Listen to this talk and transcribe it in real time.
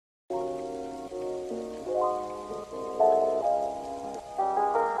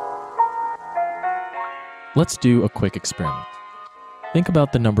Let's do a quick experiment. Think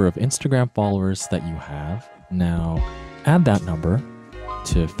about the number of Instagram followers that you have. Now, add that number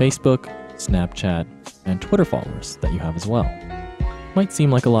to Facebook, Snapchat, and Twitter followers that you have as well. Might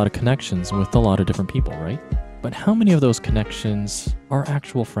seem like a lot of connections with a lot of different people, right? But how many of those connections are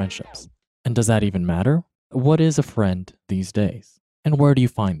actual friendships? And does that even matter? What is a friend these days? And where do you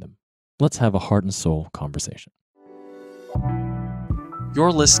find them? Let's have a heart and soul conversation.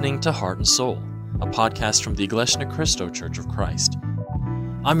 You're listening to Heart and Soul, a podcast from the Iglesia Ni Cristo Church of Christ.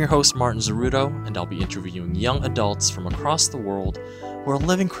 I'm your host, Martin Zaruto, and I'll be interviewing young adults from across the world who are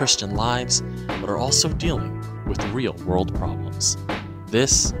living Christian lives, but are also dealing with real world problems.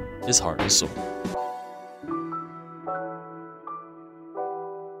 This is Heart and Soul.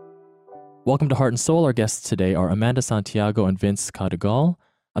 Welcome to Heart and Soul. Our guests today are Amanda Santiago and Vince Cadigal.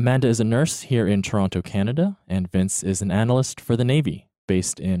 Amanda is a nurse here in Toronto, Canada, and Vince is an analyst for the Navy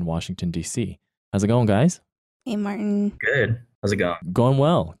based in Washington, D.C. How's it going, guys? Hey, Martin. Good. How's it going? Going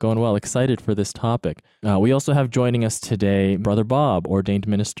well. Excited for this topic. We also have joining us today Brother Bob, ordained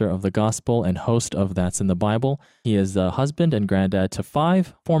minister of the gospel and host of That's in the Bible. He is a husband and granddad to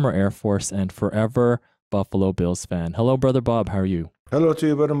 5, former Air Force, and forever Buffalo Bills fan. Hello, Brother Bob. How are you? Hello to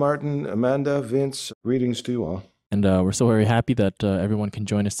you, Brother Martin, Amanda, Vince. Greetings to you all. And we're so very happy that everyone can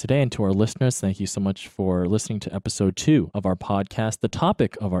join us today. And to our listeners, thank you so much for listening to episode 2 of our podcast. The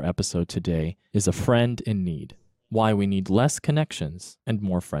topic of our episode today is a friend in need. Why we need less connections and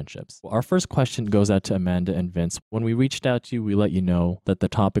more friendships. Our first question goes out to Amanda and Vince. When we reached out to you, we let you know that the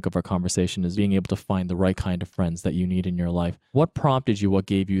topic of our conversation is being able to find the right kind of friends that you need in your life. What prompted you, what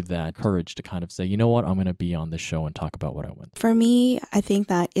gave you that courage to kind of say, you know what, I'm going to be on this show and talk about what I went through? For me, I think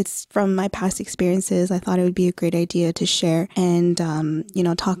that it's from my past experiences. I thought it would be a great idea to share and,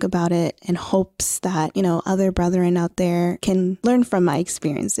 talk about it in hopes that, other brethren out there can learn from my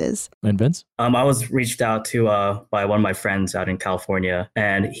experiences. And Vince? I was reached out to by one of my friends out in California,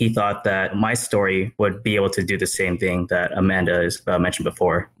 and he thought that my story would be able to do the same thing that Amanda has mentioned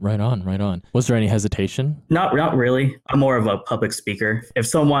before. Right on. Was there any hesitation? Not really. I'm more of a public speaker. If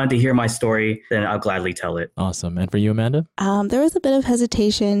someone wanted to hear my story, then I'll gladly tell it. Awesome. And for you, Amanda? There was a bit of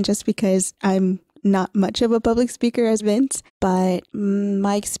hesitation just because I'm not much of a public speaker as Vince, but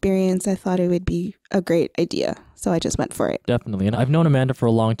my experience, I thought it would be a great idea. So I just went for it. Definitely. And I've known Amanda for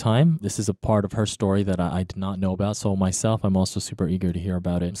a long time. This is a part of her story that I did not know about. So myself, I'm also super eager to hear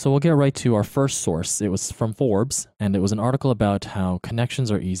about it. So we'll get right to our first source. It was from Forbes, and it was an article about how connections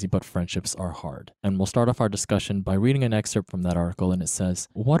are easy, but friendships are hard. And we'll start off our discussion by reading an excerpt from that article. And it says,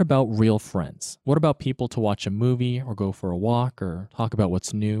 what about real friends? What about people to watch a movie or go for a walk or talk about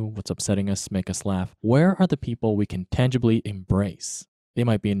what's new, what's upsetting us, make us laugh? Where are the people we can tangibly embrace? They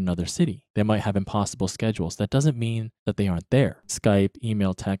might be in another city. They might have impossible schedules. That doesn't mean that they aren't there. Skype,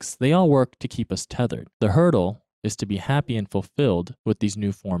 email, text, they all work to keep us tethered. The hurdle is to be happy and fulfilled with these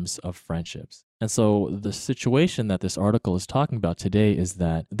new forms of friendships. And so the situation that this article is talking about today is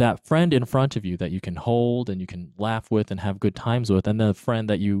that friend in front of you that you can hold and you can laugh with and have good times with, and the friend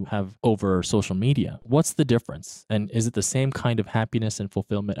that you have over social media. What's the difference? And is it the same kind of happiness and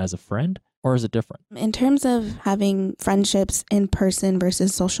fulfillment as a friend? Or is it different? In terms of having friendships in person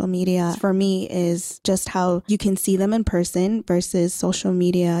versus social media, for me is just how you can see them in person versus social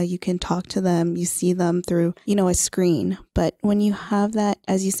media. You can talk to them, you see them through, a screen. But when you have that,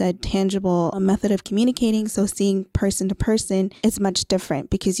 as you said, tangible method of communicating, so seeing person to person, it's much different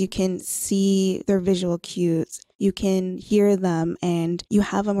because you can see their visual cues. You can hear them and you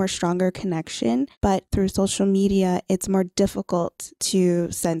have a more stronger connection. But through social media, it's more difficult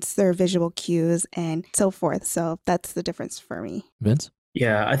to sense their visual cues and so forth. So that's the difference for me. Vince?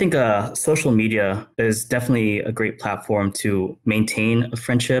 Yeah, I think social media is definitely a great platform to maintain a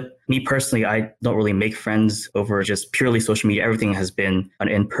friendship. Me personally, I don't really make friends over just purely social media. Everything has been an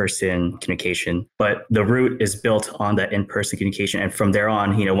in-person communication, but the root is built on that in-person communication. And from there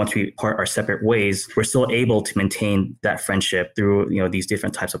on, once we part our separate ways, we're still able to maintain that friendship through, these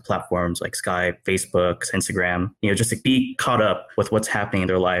different types of platforms like Skype, Facebook, Instagram, just to be caught up with what's happening in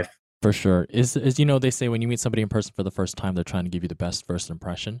their life. For sure. Is they say when you meet somebody in person for the first time, they're trying to give you the best first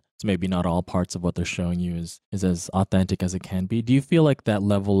impression. So maybe not all parts of what they're showing you is as authentic as it can be. Do you feel like that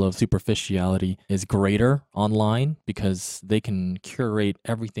level of superficiality is greater online because they can curate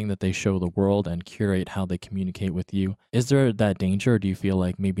everything that they show the world and curate how they communicate with you? Is there that danger, or do you feel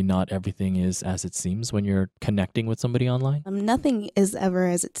like maybe not everything is as it seems when you're connecting with somebody online? Nothing is ever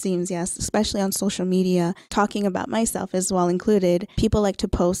as it seems, yes, especially on social media. Talking about myself as well included, people like to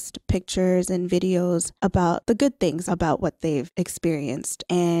post pictures and videos about the good things about what they've experienced.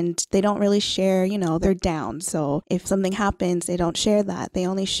 And they don't really share, their downs. So if something happens, they don't share that. They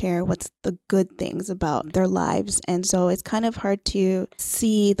only share what's the good things about their lives. And so it's kind of hard to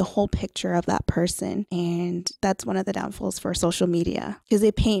see the whole picture of that person. And that's one of the downfalls for social media, because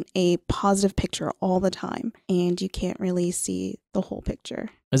they paint a positive picture all the time and you can't really see the whole picture.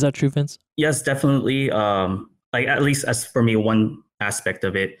 Is that true, Vince? Yes, definitely. Like at least as for me, one aspect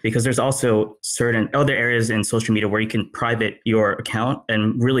of it, because there's also certain other areas in social media where you can private your account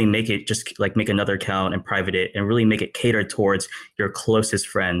and really make it just like make another account and private it and really make it cater towards your closest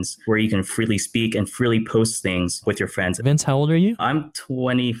friends, where you can freely speak and freely post things with your friends. Vince, how old are you? I'm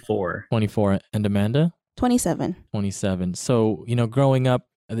 24. 24. And Amanda? 27. 27. So, growing up,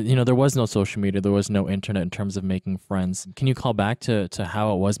 there was no social media, there was no internet in terms of making friends. Can you call back to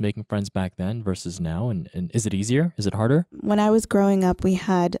how it was making friends back then versus now? And is it easier? Is it harder? When I was growing up, we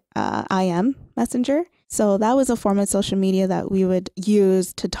had IM Messenger. So that was a form of social media that we would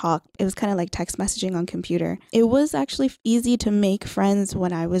use to talk. It was kind of like text messaging on computer. It was actually easy to make friends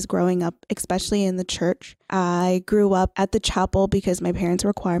when I was growing up, especially in the church. I grew up at the chapel because my parents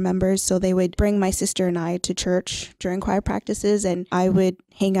were choir members. So they would bring my sister and I to church during choir practices, and I would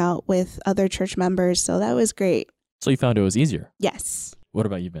hang out with other church members. So that was great. So you found it was easier? Yes. What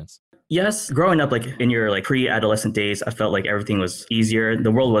about you, Vince? Yes, growing up, like in your like pre-adolescent days, I felt like everything was easier. The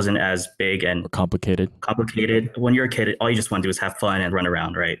world wasn't as big and Or complicated? When you're a kid, all you just want to do is have fun and run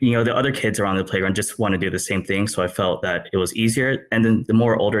around, right? The other kids around the playground just want to do the same thing. So I felt that it was easier. And then the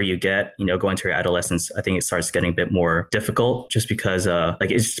more older you get, going to your adolescence, I think it starts getting a bit more difficult, just because it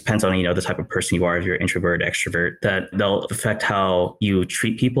just depends on, the type of person you are, if you're introvert, extrovert, that they'll affect how you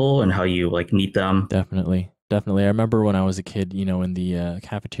treat people and how you like meet them. Definitely. Definitely. I remember when I was a kid, in the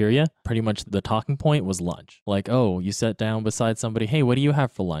cafeteria, pretty much the talking point was lunch. Like, oh, you sat down beside somebody. Hey, what do you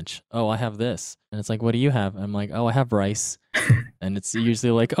have for lunch? Oh, I have this. And it's like, what do you have? I'm like, oh, I have rice. And it's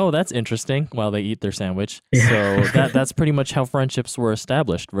usually like, oh, that's interesting, while they eat their sandwich. Yeah. So that's pretty much how friendships were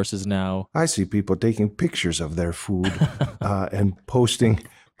established versus now. I see people taking pictures of their food and posting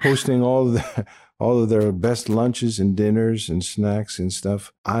all of their best lunches and dinners and snacks and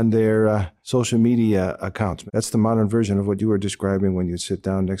stuff on their social media accounts. That's the modern version of what you were describing when you sit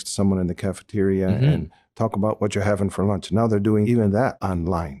down next to someone in the cafeteria and talk about what you're having for lunch. Now they're doing even that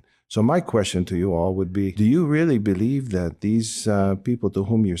online. So my question to you all would be, do you really believe that these people to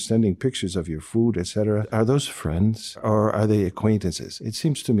whom you're sending pictures of your food, etc., are those friends or are they acquaintances? It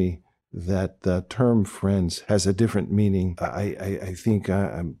seems to me that the term friends has a different meaning. I think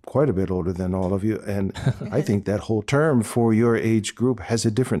I'm quite a bit older than all of you, and I think that whole term for your age group has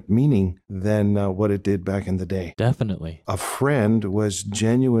a different meaning than what it did back in the day. Definitely. A friend was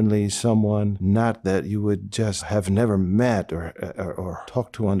genuinely someone, not that you would just have never met or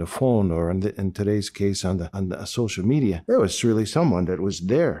talked to on the phone, or in today's case on the social media. There was really someone that was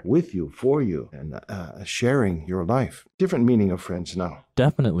there with you, for you, and sharing your life. Different meaning of friends now.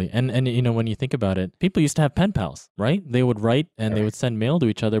 Definitely. And when you think about it, people used to have pen pals, right? They would write and they would send mail to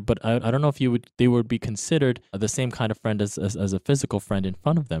each other, but I don't know if they would be considered the same kind of friend as a physical friend in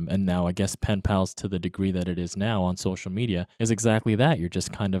front of them. And now I guess pen pals, to the degree that it is now on social media, is exactly that. You're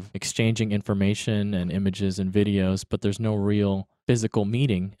just kind of exchanging information and images and videos, but there's no real physical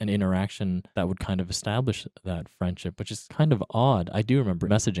meeting and interaction that would kind of establish that friendship, which is kind of odd. I do remember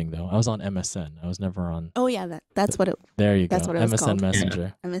messaging, though. I was on MSN. I was never on... Oh, yeah. That's what it... There you go. That's what it was MSN called.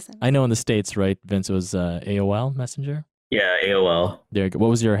 Messenger. Yeah. MSN. I know in the States, right, Vince, it was AOL Messenger? Yeah, AOL. There you go. What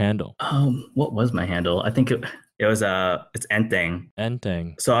was your handle? What was my handle? I think it was it's Entang.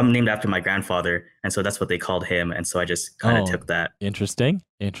 Entang. So I'm named after my grandfather, and so that's what they called him, and so I just kind of took that. Interesting.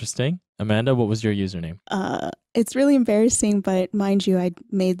 Amanda, what was your username? It's really embarrassing, but mind you, I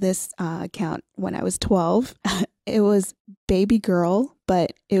made this account when I was 12. It was baby girl,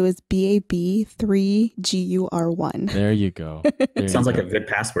 but it was BAB3GUR1. There you go. Sounds like a good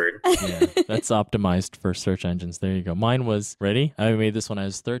password. Yeah, that's optimized for search engines. There you go. Mine was, ready? I made this when I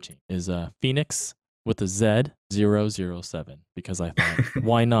was 13. Is Phoenix with a Z 007, because I thought,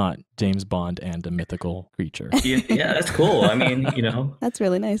 why not James Bond and a mythical creature? Yeah, that's cool. I mean, That's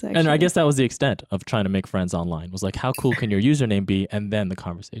really nice, actually. And I guess that was the extent of trying to make friends online, was like, how cool can your username be? And then the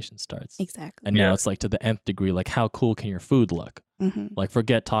conversation starts. Exactly. And now it's like to the nth degree, like, how cool can your food look? Mm-hmm. Like,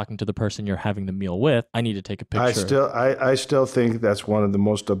 forget talking to the person you're having the meal with. I need to take a picture. I still think that's one of the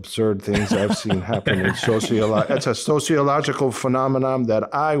most absurd things I've seen happen in sociology. It's a sociological phenomenon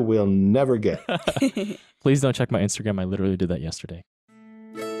that I will never get. Please don't check my Instagram. I literally did that yesterday.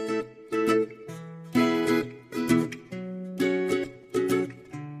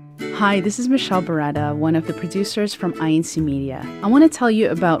 Hi, this is Michelle Beretta, one of the producers from INC Media. I want to tell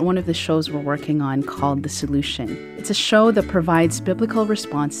you about one of the shows we're working on called The Solution. It's a show that provides biblical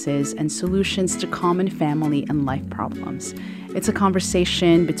responses and solutions to common family and life problems. It's a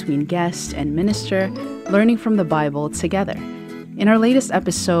conversation between guest and minister, learning from the Bible together. In our latest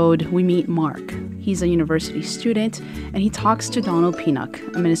episode, we meet Mark. He's a university student, and he talks to Donald Pinnock,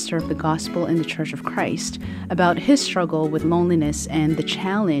 a minister of the gospel in the Church of Christ, about his struggle with loneliness and the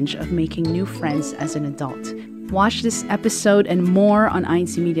challenge of making new friends as an adult. Watch this episode and more on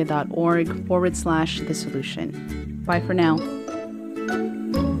incmedia.org/The Solution. Bye for now.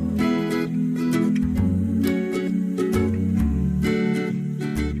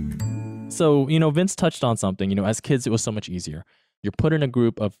 So, Vince touched on something. As kids, it was so much easier. You're put in a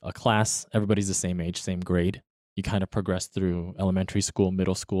group of a class, everybody's the same age, same grade. You kind of progress through elementary school,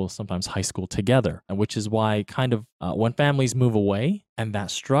 middle school, sometimes high school together, and which is why when families move away and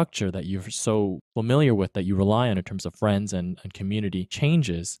that structure that you're so familiar with, that you rely on in terms of friends and community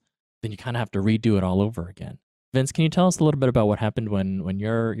changes, then you kind of have to redo it all over again. Vince, can you tell us a little bit about what happened when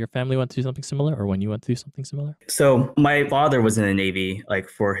your family went through something similar, or when you went through something similar? So my father was in the Navy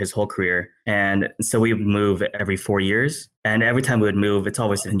for his whole career. And so we would move every 4 years. And every time we would move, it's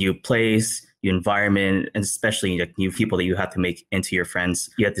always a new place, new environment, and especially new people that you have to make into your friends.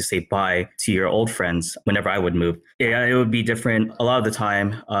 You have to say bye to your old friends whenever I would move. Yeah, it would be different. A lot of the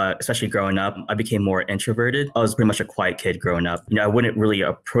time, especially growing up, I became more introverted. I was pretty much a quiet kid growing up. I wouldn't really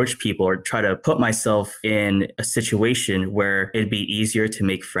approach people or try to put myself in a situation where it'd be easier to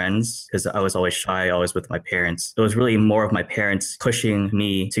make friends, because I was always shy, always with my parents. It was really more of my parents pushing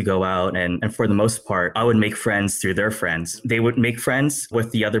me to go out. And for the most part, I would make friends through their friends. They would make friends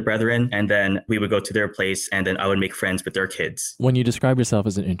with the other brethren, and then we would go to their place, and then I would make friends with their kids. When you describe yourself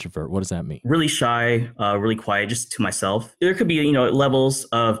as an introvert, what does that mean? Really shy, really quiet, just to myself. There could be, levels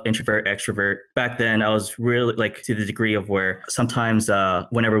of introvert, extrovert. Back then, I was really to the degree of where sometimes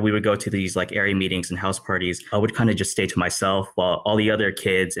whenever we would go to these area meetings and house parties, I would kind of just stay to myself while all the other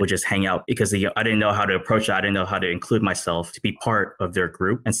kids would just hang out, because I didn't know how to approach it. I didn't know how to include myself to be part of their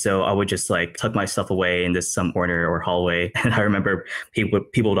group. And so I would just tuck myself away in some corner or hallway. And I remember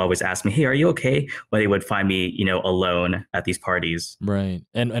people would always ask me, "Hey, are you okay?" When they would find me, alone at these parties. Right.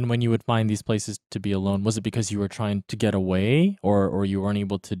 And when you would find these places to be alone, was it because you were trying to get away, or you weren't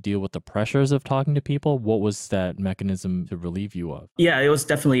able to deal with the pressures of talking to people? What was that mechanism to relieve you of? Yeah, it was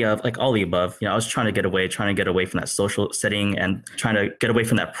definitely all the above. I was trying to get away from that social setting, and trying to get away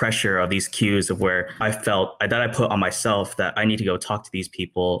from that pressure of these cues of where I felt that I put on myself that I need to go talk to these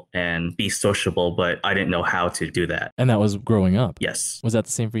people and be sociable, but I didn't know how to do that. And that was growing up? Yes. Was that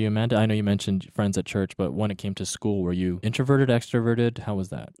the same for you, Amanda? I know you mentioned friends at church, but when it came to school, were you introverted, extroverted? How was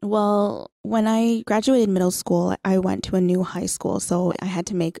that? Well, when I graduated middle school, I went to a new high school, so I had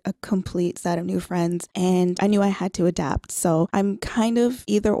to make a complete set of new friends, and I knew I had to adapt. So I'm kind of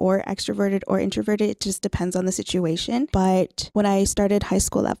either or, extroverted or introverted. It just depends on the situation. But when I started high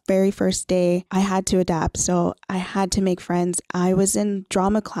school, that very first day, I had to adapt. So I had to make friends. I was in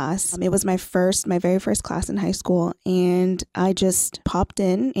drama class. It was my very first class in high school, and I just popped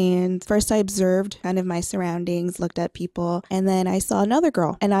in, and first I observed kind of my surroundings, looked at people, and then I saw another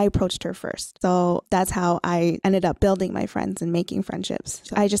girl, and I approached her first. So that's how I ended up building my friends and making friendships.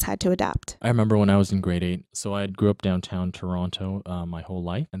 So I just had to adapt. I remember when I was in grade 8, so I grew up downtown Toronto my whole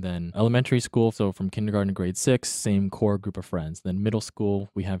life, and then elementary school, so from kindergarten to grade 6, same core group of friends. Then middle school,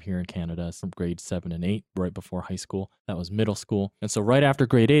 we have here in Canada, from grade 7 and 8, right before high school. That was middle school. And so right after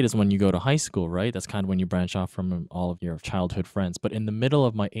grade 8 is when you go to high school, right? That's kind of when you branch off from all of your childhood friends. But in the middle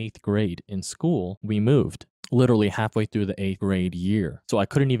of my 8th grade in school, we moved. Literally halfway through the 8th grade year. So I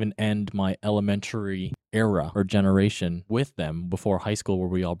couldn't even end my elementary era or generation with them before high school, where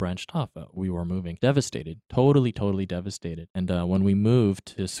we all branched off. We were moving. Devastated. Totally devastated. And when we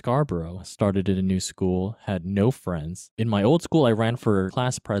moved to Scarborough, started at a new school, had no friends. In my old school, I ran for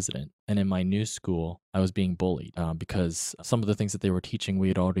class president. And in my new school, I was being bullied because some of the things that they were teaching we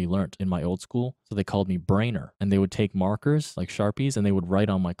had already learned in my old school. So they called me Brainer. And they would take markers, like Sharpies, and they would write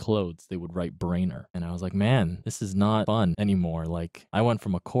on my clothes. They would write Brainer. And I was like, man, this is not fun anymore. I went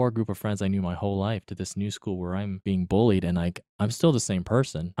from a core group of friends I knew my whole life to this new school where I'm being bullied, and I'm still the same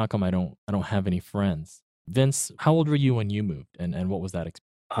person. How come I don't have any friends? Vince, how old were you when you moved, and what was that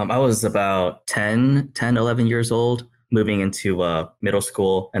experience? I was about 11 years old, moving into middle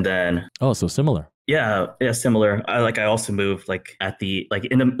school, and then so similar. Yeah, similar. I also moved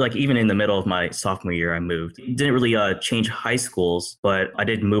even in the middle of my sophomore year, I moved. Didn't really change high schools, but I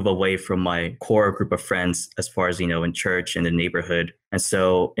did move away from my core group of friends as far as, in church and the neighborhood. And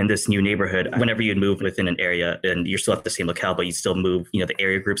so in this new neighborhood, whenever you'd move within an area and you're still at the same locale, but you still move, the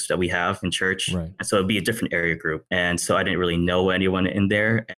area groups that we have in church. Right. And so it'd be a different area group. And so I didn't really know anyone in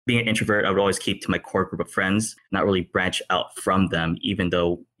there. Being an introvert, I would always keep to my core group of friends, not really branch out from them, even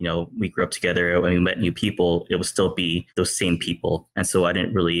though, we grew up together and we met new people, it would still be those same people. And so I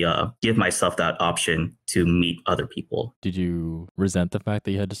didn't really give myself that option to meet other people. Did you resent the fact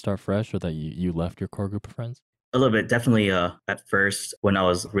that you had to start fresh or that you left your core group of friends? A little bit, definitely. At first, when I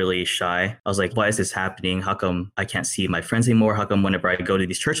was really shy, I was like, why is this happening? How come I can't see my friends anymore? How come whenever I go to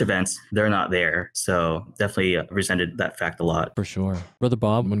these church events, they're not there? So definitely resented that fact a lot. For sure. Brother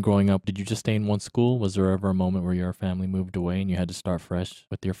Bob, when growing up, did you just stay in one school? Was there ever a moment where your family moved away and you had to start fresh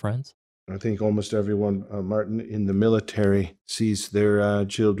with your friends? I think almost everyone, Martin, in the military sees their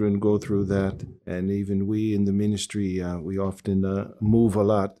children go through that. And even we in the ministry, we often move a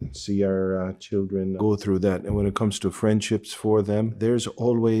lot and see our children go through that. And when it comes to friendships for them, there's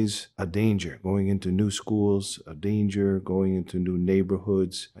always a danger going into new schools, a danger going into new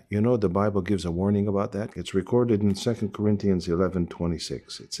neighborhoods. The Bible gives a warning about that. It's recorded in 2 Corinthians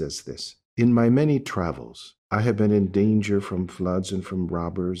 11:26. It says this, "In my many travels, I have been in danger from floods and from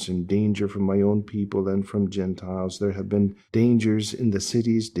robbers, in danger from my own people and from Gentiles. There have been dangers in the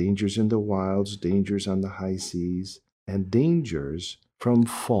cities, dangers in the wilds, dangers on the high seas, and dangers from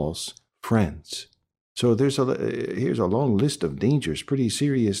false friends." So here's a long list of dangers, pretty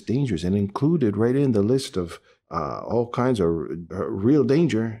serious dangers, and included right in the list of all kinds of real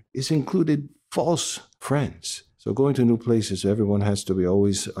danger is included false friends. So going to new places, everyone has to be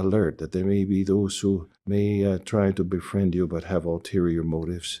always alert that there may be those who may try to befriend you but have ulterior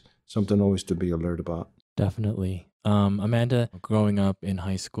motives. Something always to be alert about. Definitely. Amanda, growing up in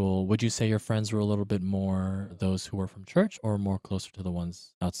high school, would you say your friends were a little bit more those who were from church or more closer to the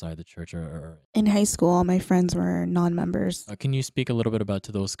ones outside the church? In high school, all my friends were non-members. Can you speak a little bit about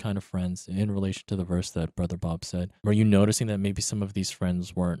to those kind of friends in relation to the verse that Brother Bob said? Were you noticing that maybe some of these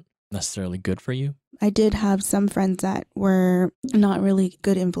friends weren't necessarily good for you? I did have some friends that were not really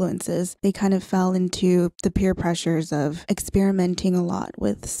good influences. They kind of fell into the peer pressures of experimenting a lot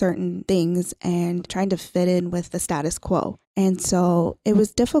with certain things and trying to fit in with the status quo. And so it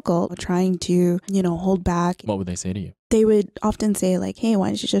was difficult trying to, hold back. What would they say to you? They would often say like, hey, why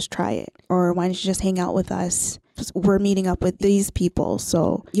don't you just try it? Or why don't you just hang out with us? We're meeting up with these people.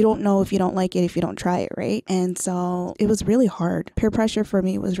 So you don't know if you don't like it if you don't try it, right? And so it was really hard. Peer pressure for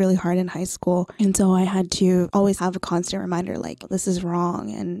me was really hard in high school. And so I had to always have a constant reminder like, this is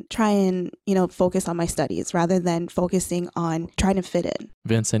wrong, and try and, focus on my studies rather than focusing on trying to fit in.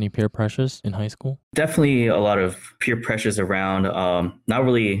 Vince, any peer pressures in high school? Definitely a lot of peer pressures around, not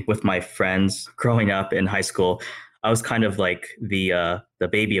really with my friends growing up in high school. I was kind of like the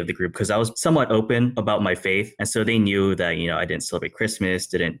baby of the group because I was somewhat open about my faith. And so they knew that, I didn't celebrate Christmas,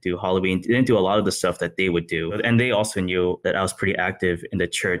 didn't do Halloween, didn't do a lot of the stuff that they would do. And they also knew that I was pretty active in the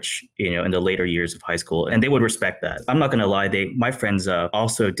church, in the later years of high school. And they would respect that. I'm not going to lie. My friends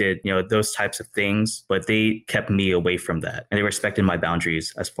also did, those types of things, but they kept me away from that. And they respected my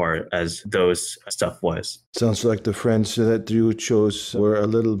boundaries as far as those stuff was. Sounds like the friends that you chose were a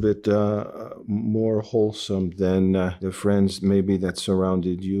little bit more wholesome than the friends maybe that surrounded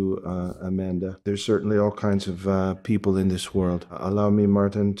you, Amanda. There's certainly all kinds of people in this world. Allow me,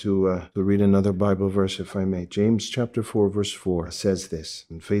 Martin, to read another Bible verse, if I may. James chapter 4, verse 4 says this,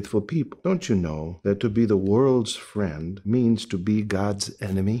 "And faithful people, don't you know that to be the world's friend means to be God's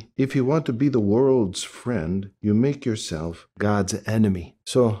enemy? If you want to be the world's friend, you make yourself God's enemy."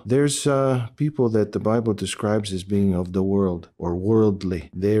 So there's people that the Bible describes as being of the world or worldly.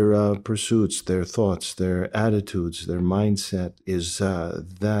 Their pursuits, their thoughts, their attitudes, their mindset is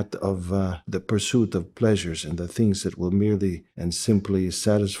that of the pursuit of pleasures and the things that will merely and simply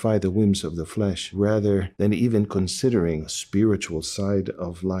satisfy the whims of the flesh, rather than even considering a spiritual side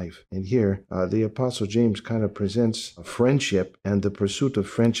of life. And here, the Apostle James kind of presents friendship and the pursuit of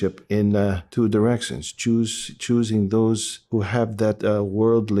friendship in two directions. Choosing those who have that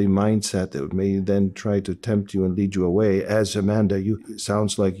worldly mindset that may then try to tempt you and lead you away. As Amanda,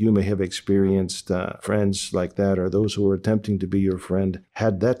 sounds like you may have experienced friends like that, or those who were attempting to be your friend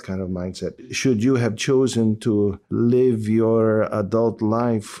had that kind of mindset. Should you have chosen to live your adult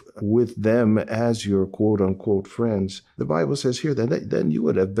life with them as your quote-unquote friends, the Bible says here that then you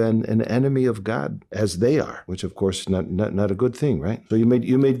would have been an enemy of God as they are, which of course is not a good thing, right? So you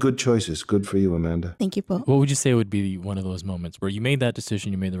made good choices. Good for you, Amanda. Thank you, Paul. What would you say would be one of those moments where you made that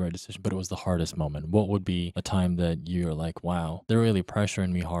decision, you made the right decision, but it was the hardest moment? What would be a time that you're like, wow, they're really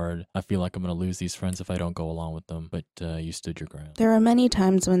pressuring me hard. I feel like I'm going to lose these friends if I don't go along with them, but you stood your ground? There are many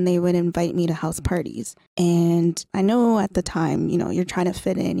times when they would invite me to house parties. And I know at the time, you're trying to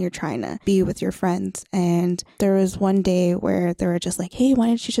fit in, you're trying to be with your friends. And there was one day where they were just like, hey, why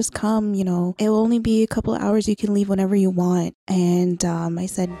don't you just come? It'll only be a couple of hours. You can leave whenever you want. And I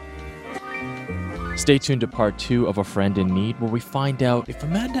said, Stay tuned to part 2 of A Friend in Need, where we find out if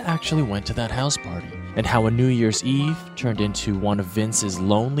Amanda actually went to that house party and how a New Year's Eve turned into one of Vince's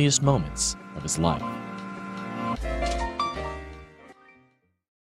loneliest moments of his life.